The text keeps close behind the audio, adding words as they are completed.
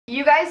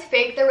You guys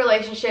fake the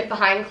relationship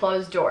behind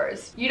closed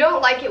doors. You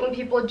don't like it when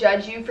people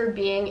judge you for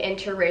being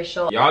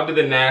interracial. Y'all do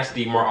the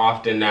nasty more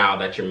often now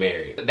that you're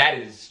married. That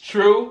is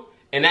true,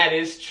 and that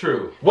is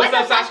true. What's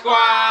up, Sav Squad?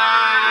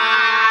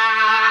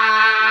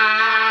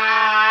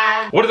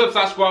 What is up,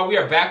 Sav Squad? We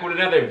are back with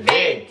another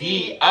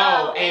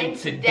video, and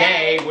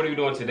today, what are we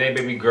doing today,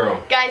 baby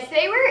girl? Guys,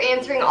 today we're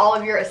answering all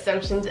of your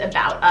assumptions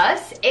about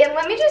us, and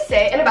let me just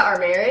say, and about our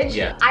marriage.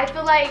 Yeah. I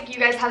feel like you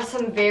guys have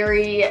some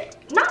very,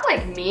 not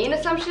like mean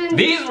assumptions.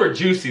 These were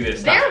juicy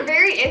this time. They're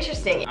very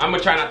interesting. I'm gonna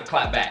try not to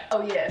clap back.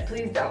 Oh yeah,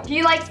 please don't.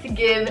 He likes to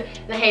give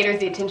the haters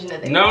the attention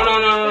that they No.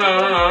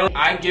 want.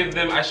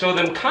 I show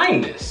them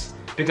kindness.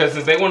 Because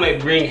since they want to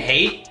bring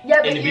hate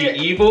Yeah, and to be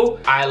evil,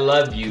 I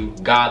love you,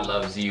 God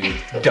loves you.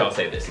 Don't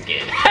say this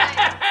again.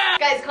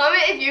 Guys,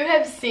 comment if you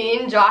have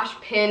seen Josh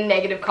pin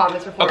negative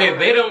comments before. Okay,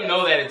 they don't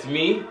know that it's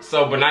me,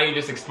 but now you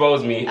just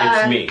exposed me,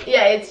 it's me.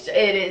 Yeah, it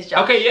is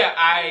Josh. Okay, yeah,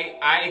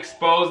 I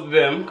exposed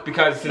them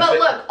because since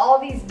look,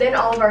 all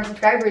of our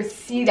subscribers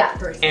see that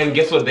person. And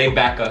guess what? They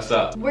back us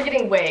up. We're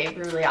getting way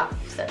really off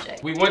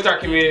subject. We went to our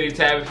community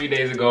tab a few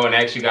days ago and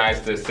asked you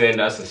guys to send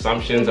us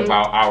assumptions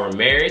about our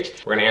marriage.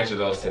 We're gonna answer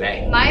those today.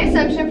 My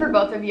assumption for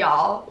both of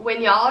y'all,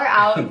 when y'all are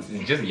out...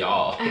 Just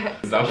y'all.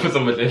 Because I put so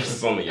much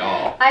emphasis on the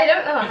y'all. I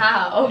don't know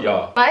how.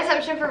 Y'all. My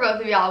assumption for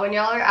both of y'all, when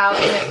y'all are out...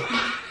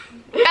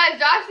 Guys,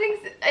 Josh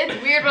thinks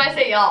it's weird when I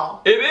say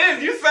y'all. It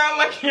is. You sound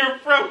like you're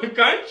from the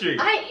country.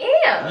 I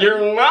am.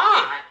 You're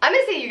not. I'm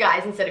gonna say you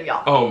guys instead of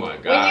y'all. Oh my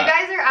God. When you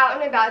guys are out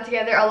and about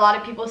together, a lot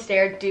of people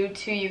stare due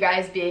to you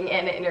guys being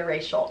an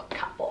interracial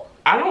couple.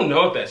 I don't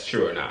know if that's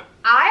true or not.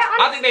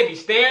 I think they be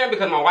staring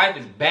because my wife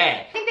is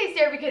bad. think they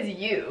stare because of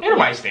you. Ain't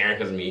nobody staring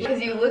because of me. Because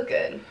you look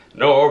good.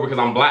 No, or because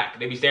I'm black.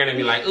 They be staring at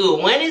me like,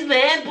 ooh, what is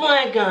that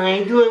black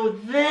guy doing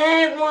with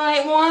that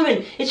white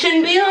woman? It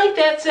shouldn't be like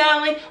that,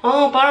 Sally.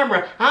 Oh,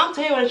 Barbara, I'll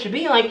tell you what it should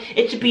be like.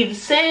 It should be the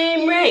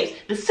same race.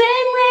 The same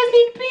race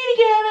need to be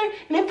together.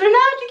 And if they're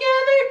not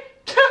together,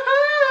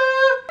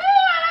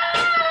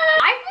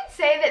 I would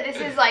say that this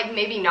is like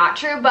maybe not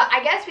true, but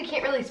I guess we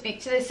can't really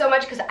speak to this so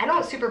much because I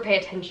don't super pay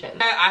attention.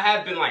 I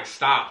have been like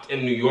stopped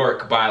in New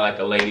York by like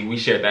a lady. We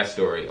shared that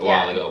story a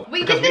while ago.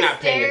 We because get we're the not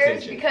paying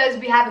stares attention. because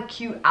we have a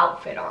cute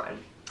outfit on.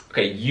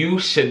 Okay, you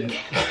should.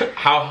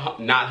 How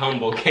not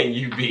humble can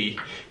you be?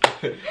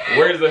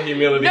 Where's the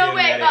humility? No, in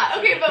wait, that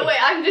okay, but wait,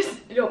 I'm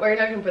just, don't worry,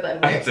 you're not gonna put that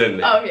in there. It's in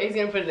there. Oh, okay, he's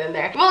gonna put it in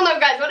there. Well, no,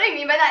 guys, what I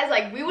mean by that is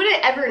like, we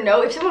wouldn't ever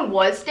know, if someone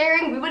was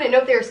staring, we wouldn't know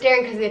if they were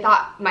staring because they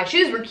thought my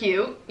shoes were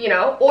cute, you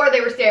know, or they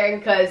were staring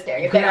because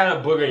staring. You could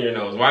have a booger in your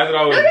nose. Why is it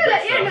always no, big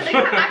yeah, stuff? no, they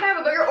could have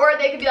a booger, or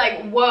they could be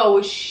like,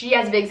 whoa, she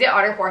has a big zit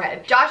on her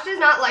forehead. Josh does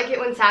not like it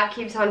when Sav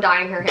keeps on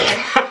dyeing her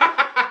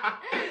hair.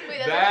 Wait,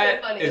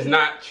 that's that is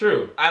not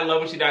true. I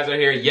love when she dyes her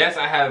hair. Yes,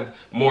 I have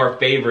more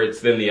favorites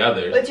than the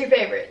others. What's your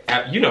favorite?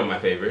 You know my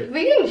favorite.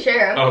 We can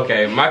share them.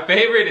 Okay, my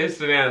favorite is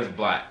Savannah's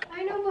black.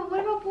 I know, but what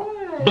about blonde?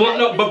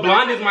 No, but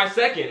blonde is my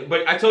second.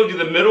 But I told you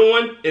the middle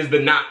one is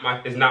not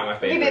my favorite.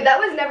 Okay, but that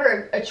was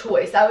never a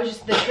choice. That was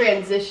just the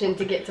transition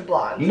to get to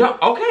blonde. No,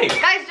 okay.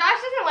 Guys, Josh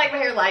doesn't like my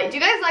hair light. Do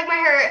you guys like my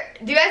hair?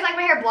 Do you guys like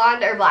my hair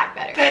blonde or black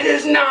better? That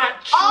is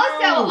not true.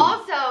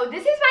 Also,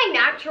 this is my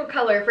natural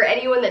color for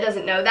anyone that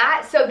doesn't know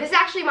that. So this is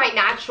actually my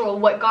natural,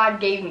 what God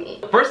gave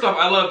me. First off,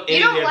 I love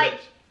any hair.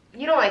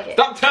 You don't like it.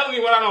 Stop telling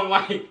me what I don't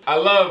like. I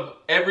love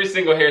every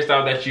single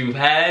hairstyle that you've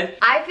had.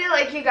 I feel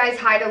like you guys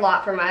hide a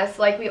lot from us.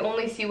 Like we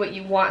only see what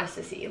you want us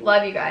to see.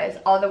 Love you guys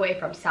all the way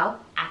from South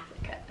Africa.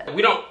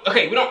 We don't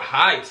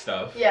hide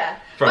stuff. Yeah.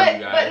 From you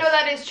guys. But no,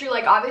 that is true.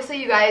 Like obviously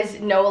you guys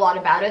know a lot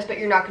about us, but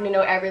you're not going to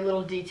know every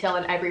little detail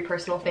and every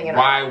personal thing in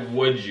our life. Why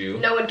would you?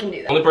 No one can do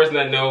that. The only person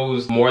that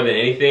knows more than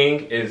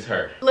anything is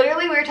her.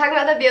 Literally, we were talking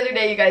about that the other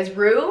day, you guys.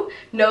 Rue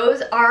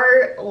knows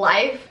our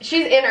life.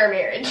 She's in our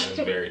marriage. That's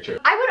very true.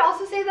 I would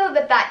also say though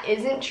that that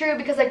isn't true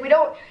because like we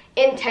don't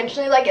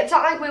intentionally, like it's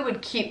not like we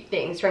would keep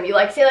things from you.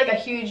 Like say like a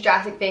huge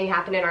drastic thing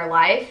happened in our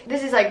life.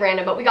 This is like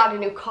random, but we got a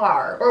new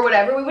car or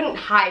whatever. We wouldn't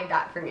hide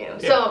that from you.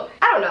 Yeah. So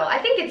I don't know. I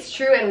think it's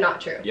true and not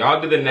true.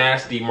 Y'all do the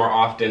nasty more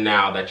often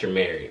now that you're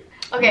married.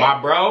 Okay. My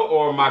bro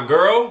or my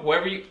girl,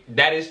 whoever you,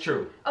 that is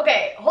true.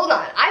 Okay, hold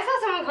on. I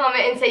saw someone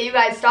comment and say you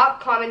guys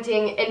stop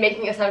commenting and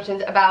making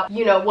assumptions about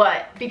you know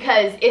what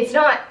because it's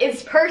not,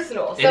 it's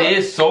personal. So, it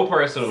is so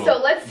personal. So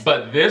let's.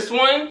 But this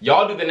one,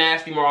 y'all do the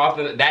nasty more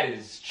often. That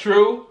is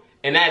true.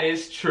 And that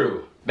is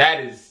true.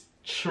 That is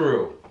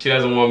true. She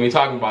doesn't want me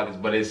talking about this,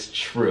 but it's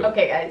true.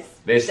 Okay, guys.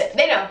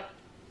 They know.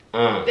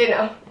 They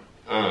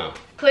know.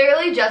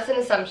 Clearly just an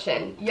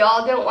assumption.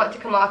 Y'all don't want to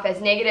come off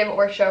as negative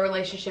or show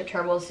relationship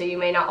troubles, so you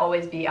may not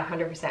always be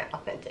 100%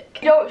 authentic.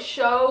 We don't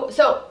show,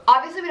 so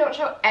obviously we don't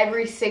show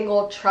every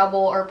single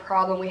trouble or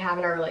problem we have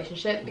in our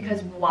relationship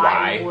because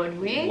why would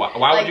we?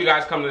 Why would you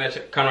guys come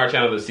to our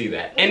channel to see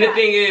that? And the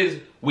thing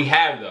is, we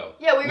have though.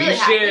 Yeah, we really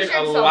have. Shared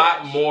a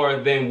lot more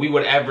than we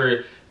would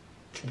ever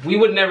we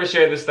would never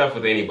share this stuff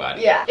with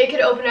anybody. Yeah, it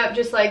could open up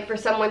just like for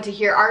someone to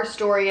hear our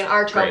story and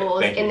our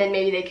troubles, and then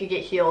maybe they could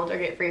get healed or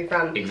get free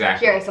from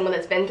exactly. hearing someone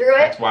that's been through it.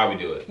 That's why we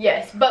do it.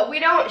 Yes, but we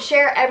don't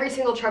share every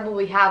single trouble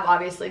we have,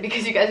 obviously,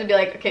 because you guys would be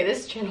like, okay,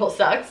 this channel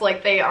sucks.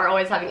 Like, they are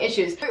always having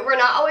issues. We're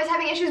not always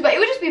having issues, but it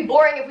would just be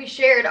boring if we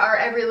shared our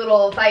every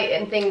little fight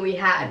and thing we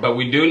had. But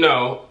we do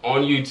know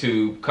on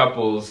YouTube,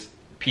 couples,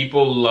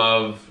 people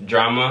love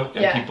drama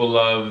and people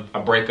love a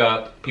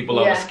breakup, people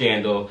love a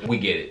scandal. We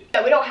get it.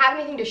 We don't have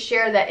anything to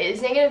share that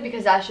is negative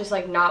because that's just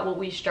like not what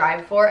we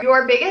strive for.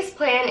 Your biggest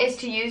plan is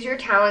to use your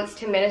talents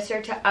to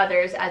minister to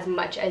others as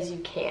much as you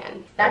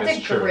can.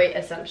 That's a great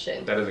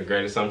assumption. That is a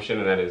great assumption,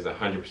 and that is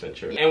 100%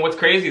 true. And what's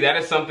crazy, that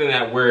is something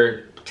that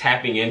we're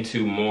tapping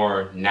into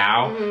more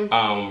now.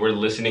 We're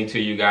listening to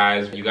you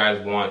guys. You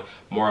guys want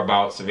more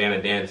about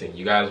Savannah dancing.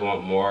 You guys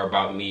want more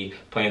about me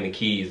playing the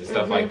keys and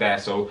stuff like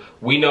that. So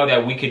we know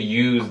that we could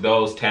use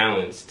those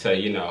talents to,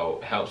 you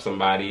know, help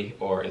somebody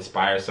or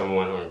inspire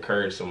someone or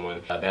encourage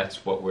someone.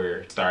 That's what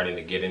we're starting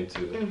to get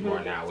into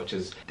more now, which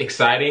is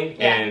exciting,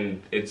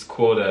 and it's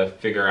cool to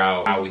figure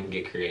out how we can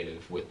get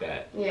creative with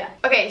that. Yeah.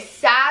 Okay,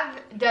 Sav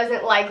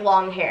doesn't like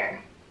long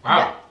hair.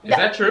 Wow. Is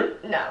that true?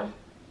 No.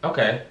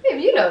 Okay.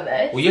 Maybe you know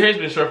this. Well, your hair's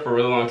been short for a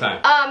really long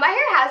time. My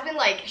hair has been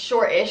like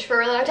short-ish for a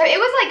really long time. It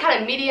was like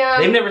kind of medium.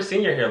 They've never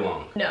seen your hair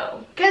long.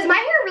 No. Because my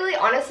hair really,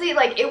 honestly,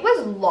 like it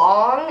was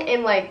long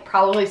in like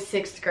probably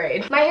 6th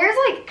grade. My hair's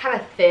like kind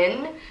of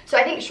thin, so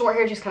I think short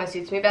hair just kind of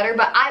suits me better,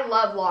 but I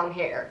love long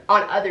hair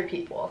on other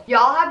people.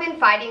 Y'all have been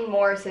fighting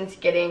more since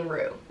getting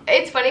Rue.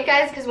 It's funny,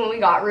 guys, because when we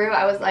got Rue,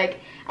 I was like,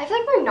 I feel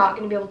like we're not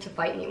going to be able to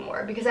fight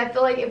anymore because I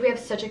feel like if we have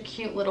such a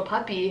cute little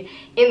puppy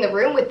in the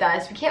room with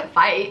us, we can't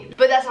fight.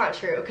 But that's not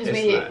true because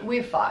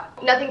we've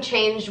fought. Nothing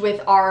changed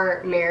with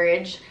our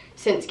marriage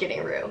since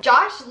getting Rue.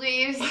 Josh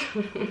leaves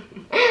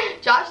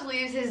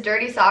his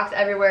dirty socks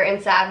everywhere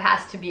and Sav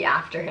has to be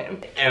after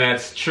him. And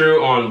that's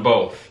true on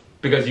both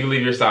because you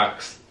leave your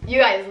socks. You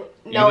guys,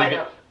 no, I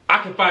don't.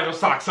 I can find your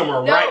socks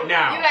somewhere right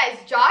now. You guys,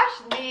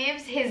 Josh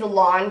leaves his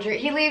laundry.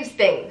 He leaves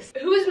things.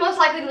 Who's most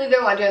likely to leave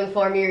their laundry on the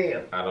floor, me or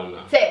you? I don't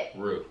know. Say it.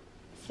 Rue.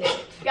 Say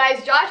it.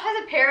 Guys, Josh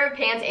has a pair of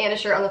pants and a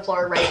shirt on the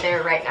floor right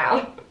there, right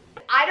now.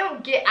 I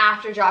don't get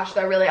after Josh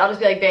though, really. I'll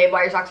just be like, babe, why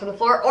are your socks on the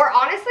floor? Or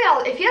honestly,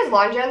 if he has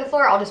laundry on the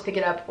floor, I'll just pick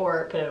it up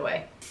or put it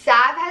away.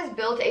 Sav has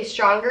built a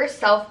stronger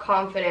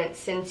self-confidence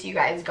since you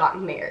guys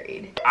got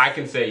married. I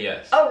can say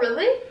yes. Oh,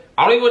 really?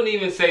 I wouldn't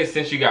even say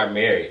since you got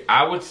married.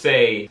 I would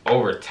say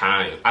over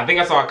time. I think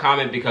I saw a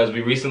comment because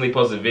we recently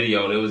posted a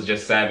video and it was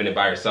just Sav in it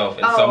by herself.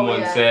 And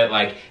someone said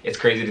like, it's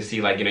crazy to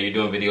see like, you know, you're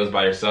doing videos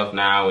by yourself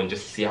now and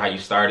just to see how you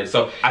started.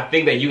 So I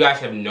think that you guys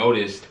have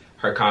noticed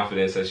her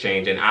confidence has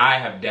changed and I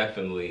have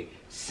definitely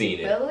seen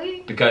it.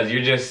 Really? Because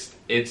you're just,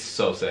 it's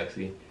so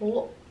sexy.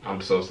 Well, I'm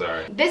so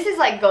sorry. This is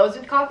like goes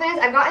with confidence.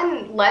 I've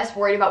gotten less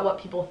worried about what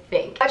people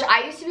think.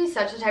 I used to be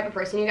such the type of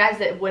person, you guys,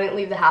 that wouldn't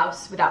leave the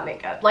house without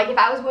makeup. Like if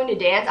I was going to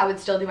dance, I would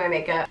still do my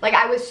makeup. Like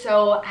I was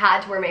so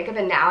had to wear makeup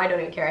and now I don't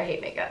even care. I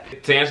hate makeup.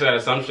 To answer that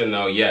assumption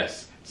though,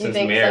 yes. Since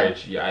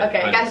marriage, yeah.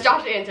 Okay, guys,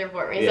 Josh answer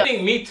for me. Yeah. I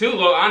think me too,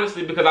 though,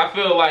 honestly, because I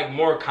feel like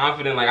more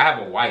confident, like I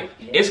have a wife.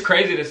 Yeah. It's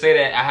crazy to say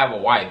that I have a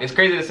wife. It's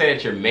crazy to say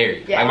that you're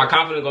married. Yeah. Like my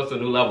confidence goes to a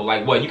new level.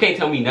 Like what? You can't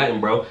tell me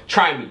nothing, bro.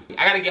 Try me.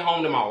 I gotta get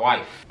home to my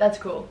wife. That's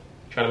cool.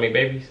 Trying to make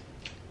babies?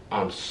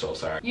 I'm so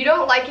sorry. You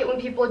don't like it when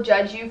people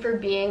judge you for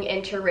being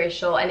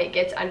interracial and it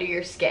gets under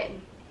your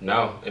skin.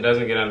 No, it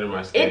doesn't get under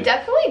my skin. It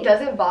definitely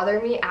doesn't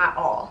bother me at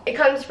all. It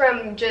comes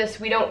from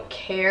just, we don't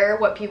care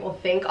what people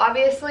think,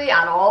 obviously,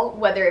 at all,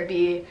 whether it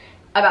be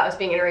about us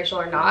being interracial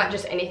or not,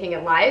 just anything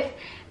in life.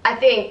 I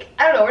think,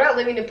 I don't know, we're not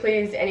living to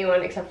please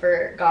anyone except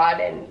for God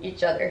and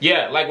each other.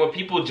 Yeah, like when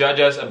people judge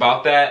us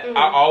about that,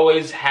 I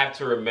always have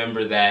to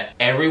remember that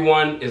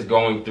everyone is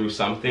going through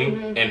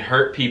something and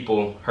hurt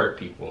people hurt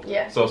people.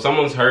 Yeah. So if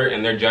someone's hurt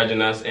and they're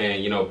judging us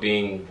and, you know,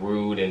 being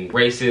rude and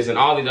racist and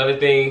all these other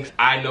things,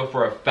 I know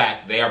for a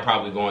fact they are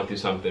probably going through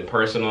something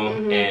personal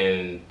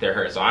and they're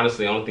hurt. So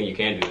honestly, the only thing you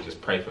can do is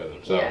just pray for them.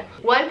 So. Yeah.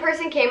 One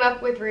person came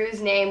up with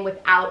Rue's name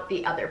without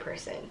the other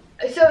person.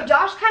 So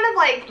Josh kind of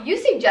like, you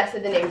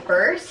suggested the name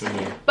first,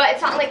 but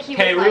it's not like he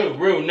was hey, like...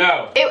 Rue,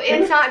 no.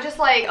 It's not just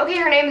like, okay,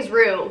 her name is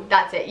Rue,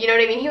 that's it. You know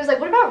what I mean? He was like,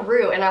 what about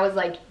Rue? And I was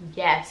like,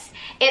 yes.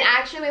 And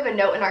actually we have a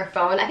note in our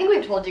phone. I think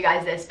we've told you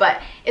guys this,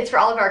 but it's for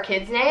all of our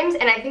kids' names.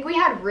 And I think we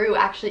had Rue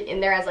actually in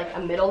there as like a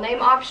middle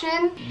name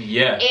option.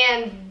 Yeah.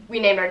 And we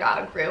named our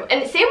dog Rue.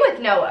 And same with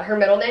Noah, her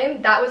middle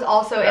name, that was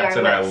also in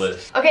our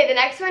list. Okay, the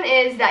next one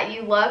is that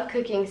you love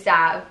cooking,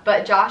 Sav,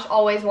 but Josh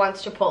always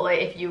wants Chipotle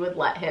if you would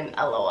let him,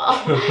 LOL.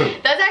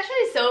 That's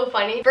actually so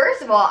funny.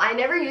 First of all, I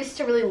never used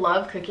to really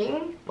love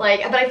cooking, but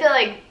I feel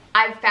like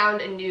I've found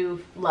a new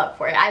love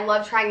for it. I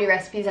love trying new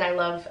recipes and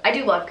I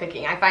do love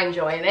cooking. I find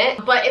joy in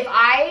it. But if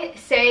I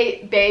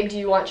say, babe, do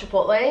you want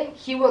Chipotle?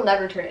 He will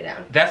never turn it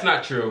down. That's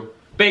not true.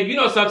 Babe, you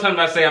know sometimes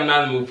I say I'm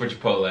not in the mood for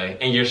Chipotle,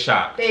 and you're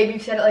shocked. Babe,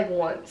 you've said it like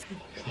once.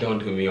 Don't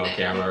do me on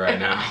camera right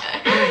now.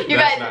 You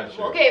guys, not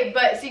true. Okay,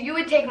 but so you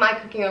would take my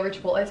cooking over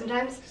Chipotle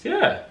sometimes?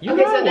 Yeah, you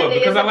know I would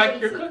because I like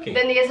your cooking.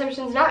 Then the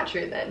assumption's not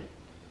true then.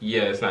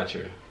 Yeah, it's not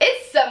true.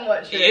 It's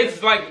somewhat true.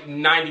 It's like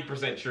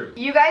 90% true.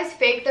 You guys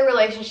fake the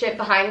relationship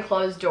behind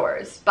closed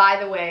doors.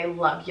 By the way,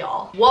 love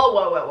y'all. Whoa,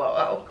 whoa, whoa, whoa,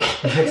 whoa.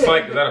 It's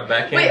like, is that a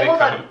backhand? Wait,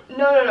 hold on.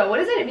 No. What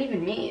does it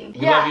even mean?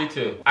 We love you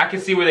too. I can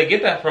see where they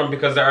get that from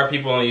because there are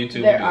people on YouTube who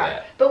do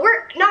that. But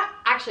we're not,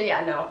 actually,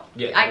 yeah, no.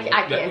 Yeah,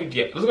 I can.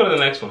 Yeah. Let's go to the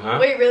next one, huh?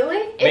 Wait,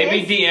 really?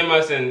 Maybe DM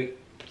us and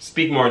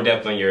speak more in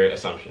depth on your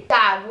assumption.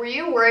 Dad, were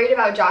you worried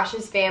about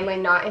Josh's family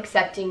not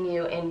accepting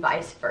you and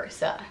vice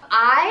versa?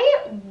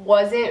 I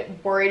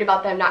wasn't worried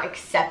about them not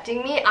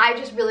accepting me. I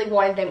just really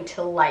wanted them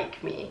to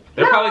like me.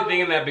 They're probably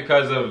thinking that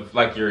because of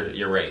like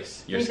your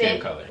race, your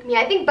skin color. Yeah,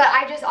 I think, but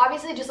I just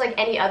obviously just like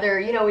any other,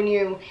 you know, when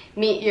you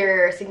meet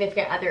your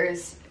significant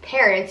other's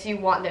parents, you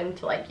want them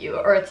to like you,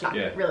 or it's not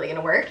really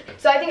gonna work.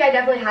 So I think I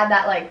definitely had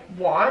that like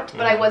want,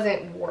 but I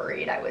wasn't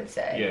worried, I would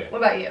say. Yeah. What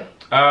about you?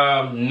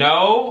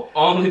 No,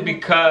 only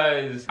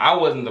because I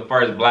wasn't the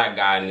first black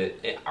guy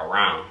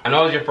around. I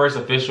know it was your first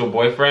official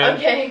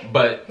boyfriend,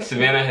 but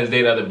Savannah has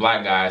dated other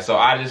black guys, so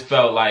I just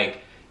felt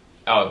like,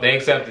 oh, if they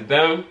accepted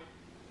them,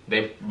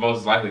 they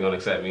most likely gonna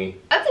accept me.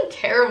 That's a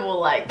terrible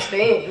like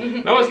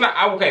thing. No, it's not.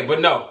 Okay,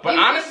 but no. But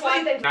honestly,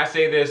 I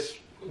say this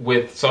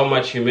with so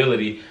much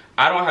humility.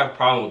 I don't have a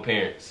problem with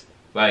parents.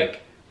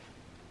 Like,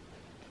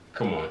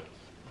 come on.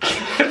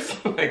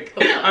 It's like,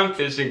 I'm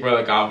fishing for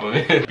the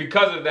compliment.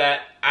 Because of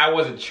that, I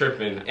wasn't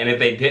tripping. And if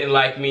they didn't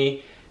like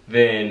me,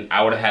 then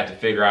I would have had to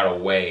figure out a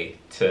way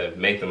to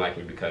make them like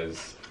me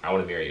because I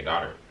want to marry your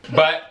daughter.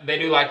 But they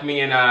do like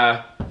me, and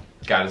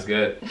God is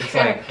good. It's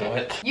like,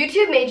 what?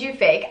 YouTube made you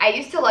fake. I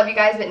used to love you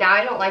guys, but now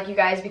I don't like you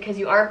guys because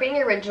you aren't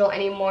being original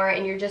anymore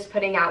and you're just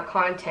putting out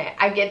content.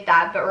 I get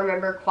that, but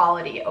remember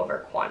quality over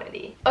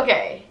quantity.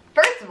 Okay.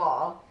 First of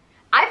all,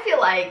 I feel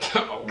like,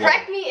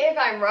 correct me if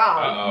I'm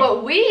wrong,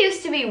 but we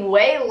used to be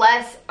way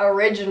less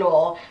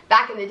original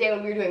back in the day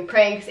when we were doing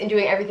pranks and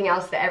doing everything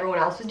else that everyone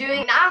else was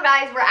doing. Now,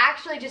 guys, we're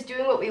actually just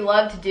doing what we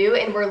love to do,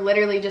 and we're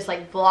literally just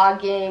like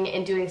vlogging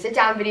and doing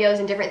sit-down videos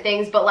and different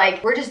things, but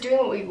like, we're just doing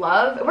what we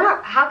love. We're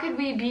not, how could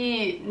we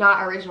be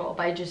not original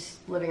by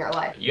just living our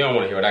life? You don't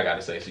want to hear what I got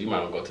to say, so you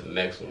might want to go to the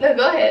next one. No,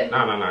 go ahead.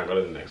 No, go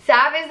to the next one.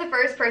 Sav is the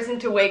first person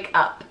to wake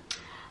up.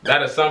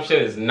 That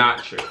assumption is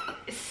not true.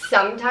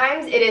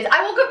 Sometimes it is.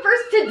 I woke up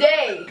first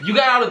today. You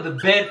got out of the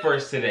bed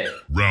first today.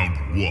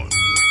 Round 1,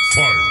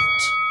 fight.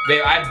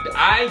 Babe,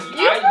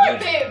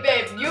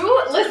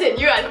 you listen,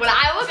 you guys, when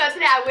I woke up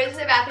today, I went to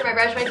the bathroom, I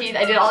brushed my teeth,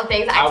 I did all the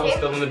things. I was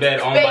still in the bed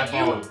on my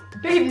phone.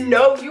 Babe,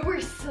 no, you were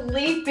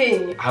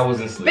sleeping. I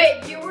wasn't sleeping.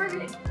 Babe, you were...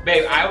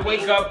 Babe, I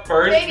wake up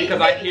first because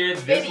I hear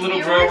this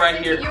little girl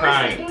right here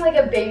crying. You were sleeping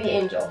like a baby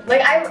angel.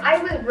 Like, I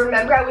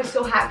remember I was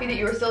so happy that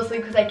you were still asleep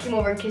because I came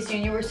over and kissed you.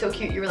 You were so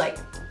cute. You were like...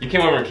 You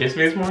came over and kissed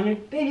me this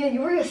morning? Babe, yeah, you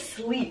were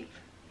asleep.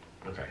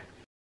 Okay.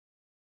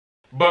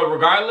 But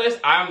regardless,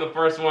 I'm the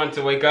first one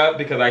to wake up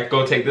because I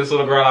go take this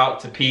little girl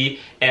out to pee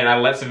and I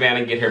let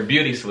Savannah get her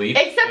beauty sleep.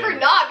 Except for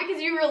not, because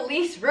you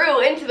release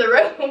Rue into the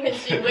room and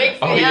she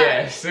wakes me up.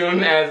 Yeah, as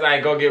soon as I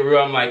go get Rue,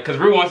 I'm like, because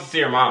Rue wants to see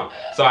her mom.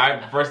 So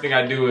first thing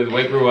I do is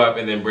wake Rue up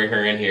and then bring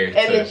her in here. And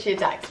then she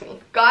attacks me.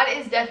 God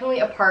is definitely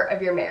a part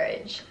of your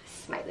marriage.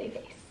 Smiley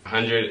face.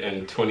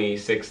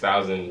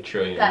 126,000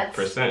 trillion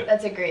percent.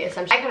 That's a great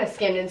assumption. I kind of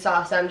skimmed and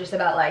saw some just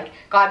about like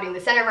God being the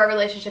center of our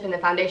relationship and the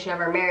foundation of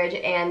our marriage,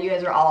 and you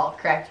guys are all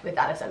correct with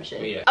that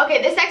assumption. Yeah.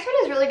 Okay, this next one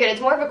is really good.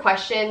 It's more of a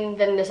question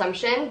than an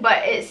assumption,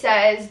 but it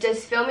says,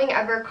 does filming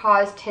ever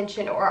cause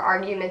tension or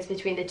arguments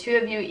between the two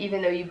of you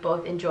even though you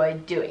both enjoy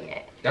doing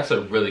it? That's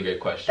a really good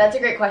question. That's a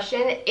great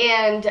question,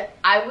 and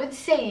I would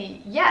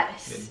say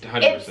yes.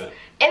 100%.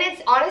 And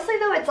it's honestly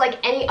though, it's like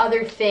any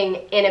other thing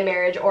in a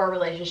marriage or a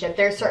relationship.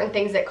 There's certain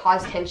things that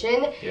cause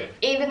tension,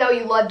 even though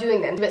you love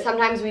doing them. But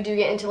sometimes we do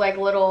get into like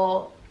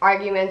little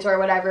arguments or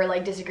whatever,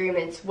 like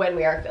disagreements when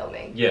we are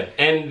filming. Yeah,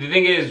 and the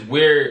thing is,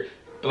 a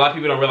lot of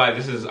people don't realize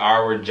this is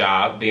our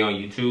job, being on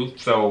YouTube,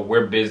 so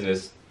we're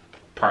business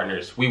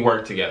partners. We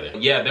work together.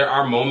 Yeah, there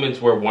are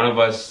moments where one of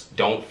us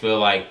don't feel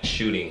like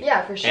shooting.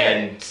 Yeah, for sure.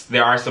 And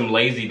there are some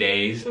lazy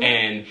days,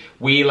 and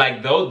we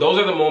like, those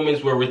are the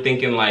moments where we're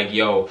thinking like,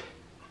 yo,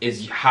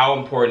 how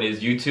important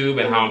is YouTube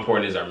and how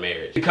important is our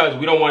marriage? Because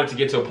we don't want it to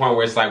get to a point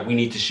where it's like we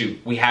need to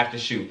shoot. We have to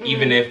shoot.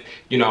 Even if,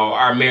 you know,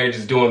 our marriage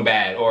is doing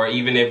bad, or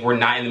even if we're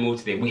not in the mood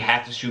today, we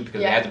have to shoot because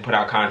we have to put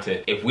out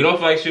content. If we don't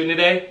feel like shooting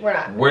today,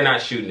 we're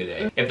not shooting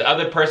today. If the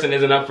other person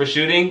isn't up for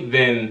shooting,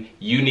 then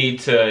you need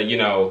to, you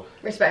know,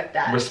 respect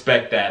that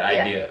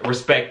idea.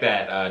 Respect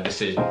that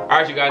decision.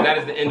 Alright, you guys, that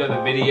is the end of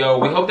the video.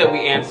 We hope that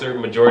we answered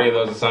majority of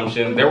those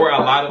assumptions. There were a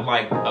lot of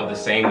of the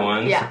same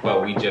ones,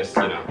 but we just,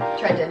 you know,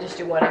 tried to just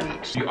do one of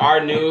each. If you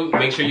are new,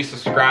 make sure you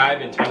subscribe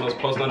and turn those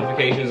post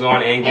notifications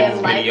on and give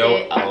this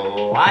video a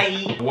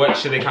like. What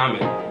should they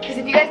comment? Because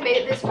if you guys made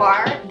it this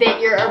far,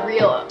 then you're a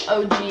real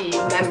OG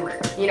member,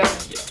 you know?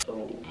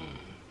 So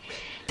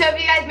if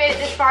you guys made it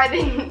this far,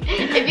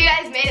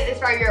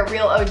 you're a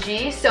real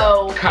OG,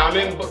 so...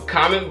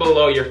 Comment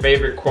below your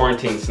favorite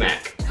quarantine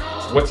snack.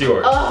 What's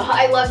yours? Oh,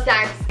 I love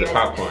snacks. It's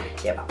popcorn.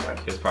 Yeah, popcorn.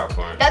 It's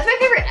popcorn. That's my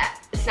favorite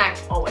snack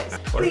always.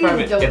 What if I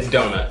meant it's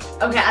donuts?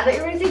 Okay, I thought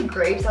you were gonna say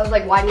grapes. I was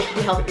like, why need to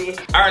be healthy?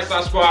 Alright,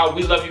 Sauce Squad,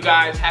 we love you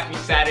guys. Happy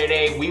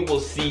Saturday. We will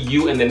see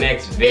you in the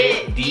next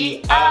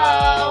video.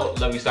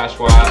 Love you, Sauce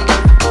Squad.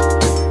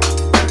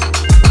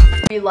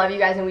 We love you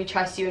guys and we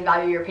trust you and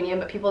value your opinion,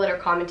 but people that are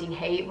commenting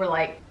hate, we're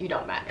like, you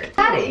don't matter.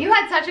 You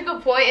had such a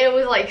good point and it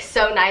was like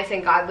so nice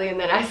and godly, and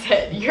then I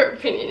said, your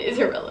opinion is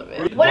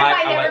irrelevant. What if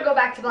I never go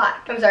back to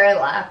black? I'm sorry, I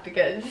laughed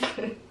because...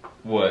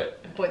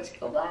 What? Once you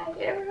go black,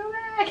 you never go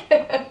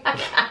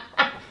back.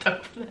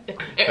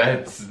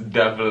 That's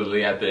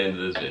definitely at the end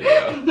of this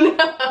video. No,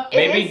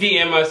 maybe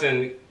DM us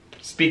and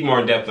speak more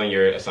in depth on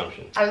your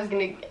assumption. I was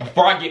gonna...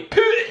 Before I get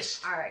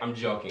pissed! Alright. I'm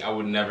joking, I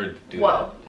would never do that.